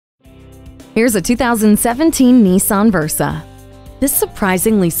Here's a 2017 Nissan Versa. This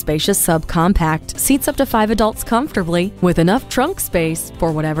surprisingly spacious subcompact seats up to 5 adults comfortably with enough trunk space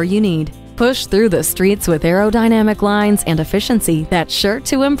for whatever you need. Push through the streets with aerodynamic lines and efficiency that's sure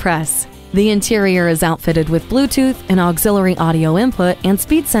to impress. The interior is outfitted with Bluetooth and auxiliary audio input and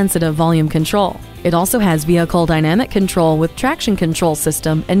speed-sensitive volume control. It also has vehicle dynamic control with traction control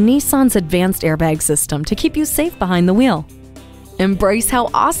system and Nissan's advanced airbag system to keep you safe behind the wheel. Embrace how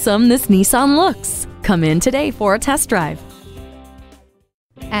awesome this Nissan looks. Come in today for a test drive.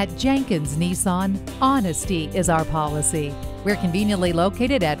 At Jenkins Nissan, honesty is our policy. We're conveniently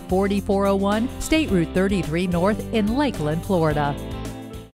located at 4401 State Route 33 North in Lakeland, Florida.